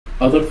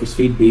Other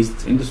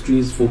phosphate-based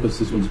industries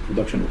focuses on the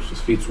production of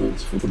phosphate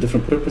salts for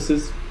different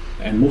purposes,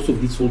 and most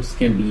of these salts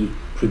can be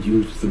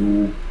produced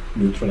through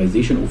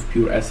neutralization of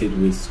pure acid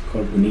with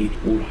carbonate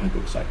or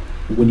hydroxide.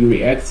 When you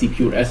react the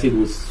pure acid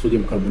with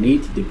sodium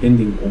carbonate,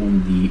 depending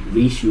on the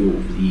ratio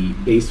of the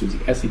base to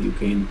the acid, you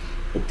can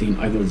obtain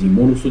either the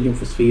monosodium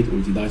phosphate or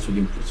the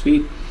disodium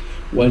phosphate,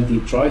 while the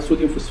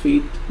trisodium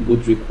phosphate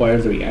would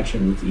require the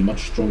reaction with a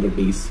much stronger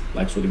base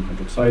like sodium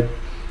hydroxide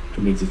to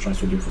make the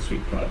trisodium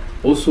phosphate product.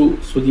 Also,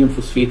 sodium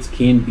phosphates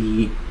can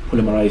be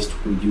polymerized to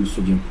produce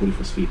sodium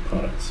polyphosphate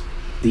products.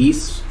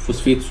 These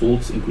phosphate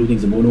salts, including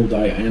the mono,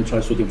 di, and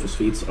trisodium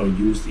phosphates, are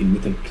used in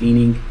metal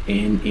cleaning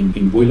and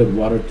in boiler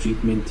water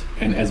treatment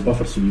and as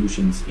buffer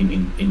solutions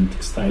in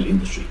textile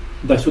industry.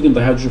 Disodium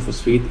dihydrogen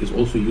phosphate is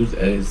also used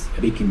as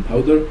a baking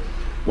powder,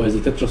 while the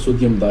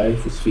tetrasodium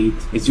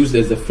diphosphate is used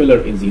as a filler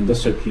in the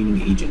industrial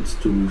cleaning agents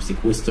to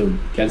sequester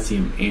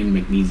calcium and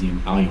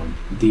magnesium ion.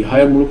 The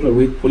higher molecular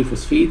weight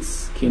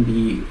polyphosphates can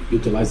be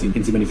utilized in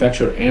the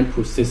manufacture and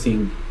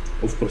processing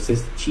of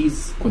processed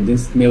cheese,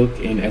 condensed milk,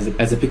 and as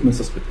a pigment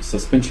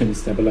suspension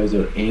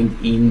stabilizer and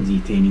in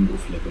the tanning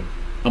of liver.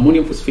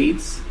 Ammonium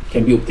phosphates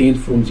can be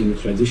obtained from the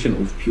neutralization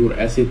of pure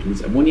acid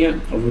with ammonia.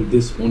 However,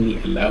 this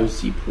only allows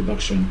the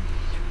production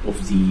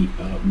of the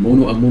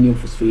monoammonium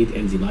phosphate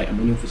and the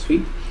diammonium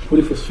phosphate.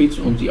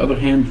 Polyphosphates, on the other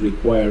hand,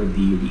 require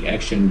the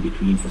reaction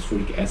between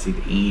phosphoric acid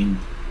and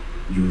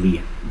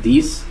urea.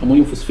 These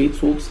ammonium phosphate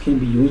salts can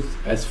be used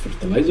as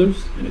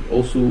fertilizers, and it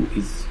also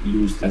is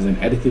used as an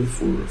additive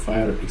for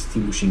fire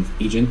extinguishing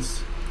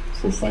agents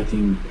for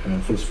fighting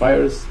forest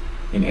fires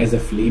and as a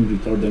flame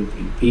retardant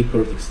in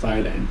paper,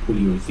 textile, and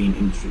polyurethane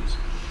industries.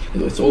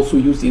 It's also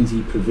used in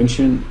the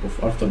prevention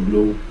of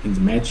afterglow in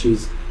the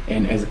matches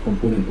and as a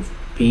component of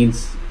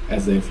paints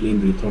as a flame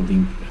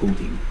retarding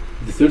coating.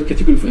 The third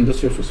category of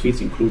industrial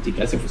phosphates include the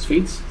calcium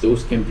phosphates.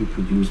 Those can be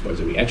produced by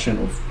the reaction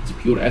of the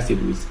pure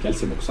acid with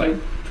calcium oxide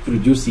to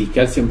produce the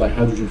calcium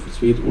dihydrogen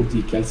phosphate or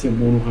the calcium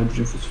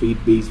monohydrogen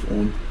phosphate based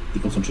on the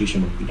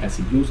concentration of the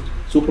acid used.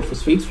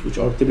 Superphosphates, which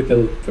are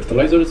typical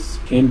fertilizers,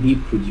 can be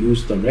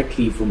produced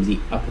directly from the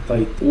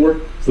apatite ore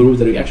through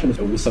the reaction with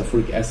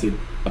sulfuric acid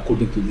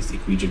according to this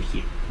equation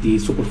here. The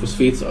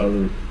superphosphates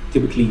are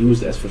typically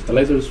used as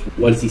fertilizers,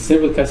 while the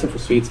simple calcium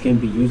phosphates can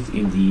be used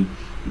in the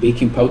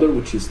baking powder,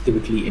 which is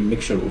typically a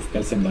mixture of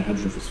calcium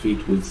dihydrogen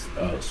phosphate with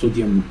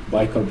sodium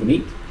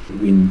bicarbonate.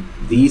 When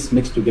these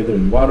mix together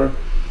in water,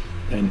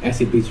 an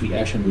acid-base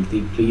reaction will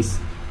take place,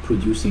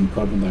 producing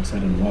carbon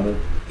dioxide and water.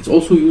 It's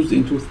also used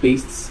in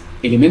toothpastes.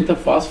 Elemental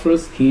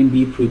phosphorus can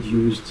be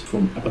produced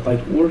from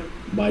apatite ore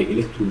by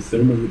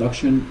electrothermal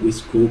reduction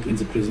with coke in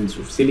the presence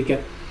of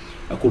silica,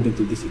 according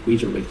to this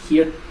equation right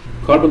here.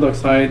 Carbon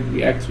dioxide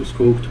reacts with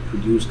coke to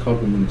produce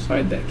carbon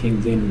monoxide that can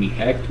then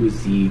react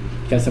with the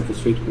calcium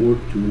phosphate ore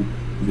to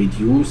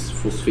reduce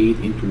phosphate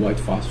into white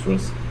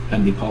phosphorus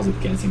and deposit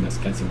calcium as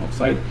calcium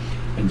oxide.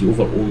 And the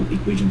overall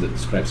equation that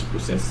describes the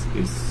process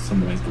is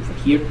summarized over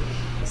here.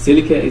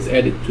 Silica is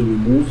added to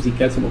remove the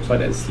calcium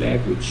oxide as slag,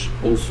 which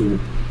also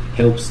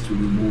helps to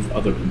remove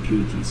other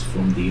impurities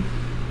from the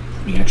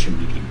reaction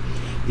medium.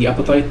 The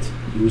apatite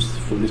used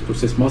for this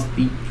process must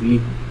be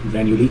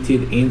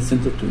pre-granulated and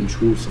sintered to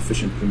ensure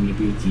sufficient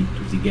permeability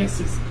to the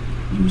gases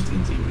used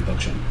in the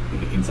reduction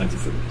inside the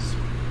furnace.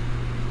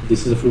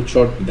 This is a flow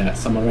chart that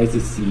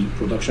summarizes the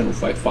production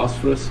of white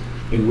phosphorus,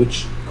 in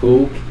which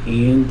coke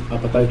and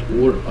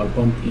apatite ore are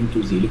pumped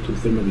into the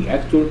electrothermal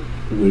reactor,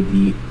 where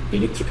the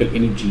electrical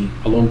energy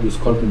along with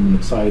carbon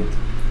monoxide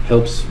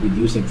helps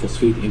reducing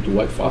phosphate into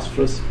white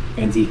phosphorus,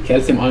 and the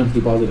calcium ions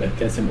deposit at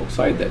calcium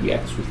oxide that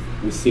reacts with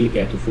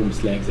silica to form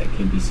slags that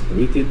can be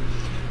separated,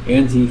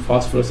 and the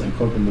phosphorus and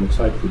carbon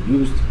monoxide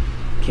produced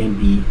can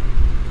be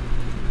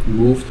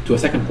moved to a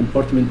second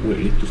compartment where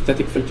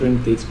electrostatic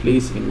filtering takes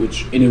place, in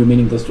which any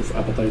remaining dust of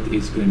apatite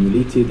is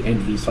granulated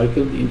and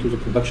recycled into the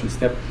production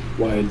step,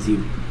 while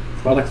the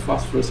product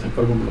phosphorus and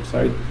carbon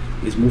monoxide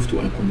is moved to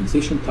a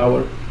condensation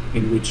tower,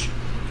 in which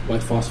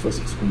white phosphorus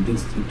is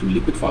condensed into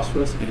liquid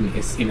phosphorus, and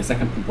is in a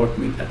second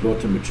compartment at lower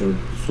temperature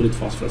solid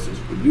phosphorus is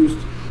produced,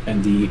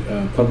 and the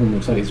carbon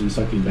monoxide is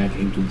recycled back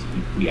into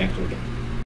the reactor again.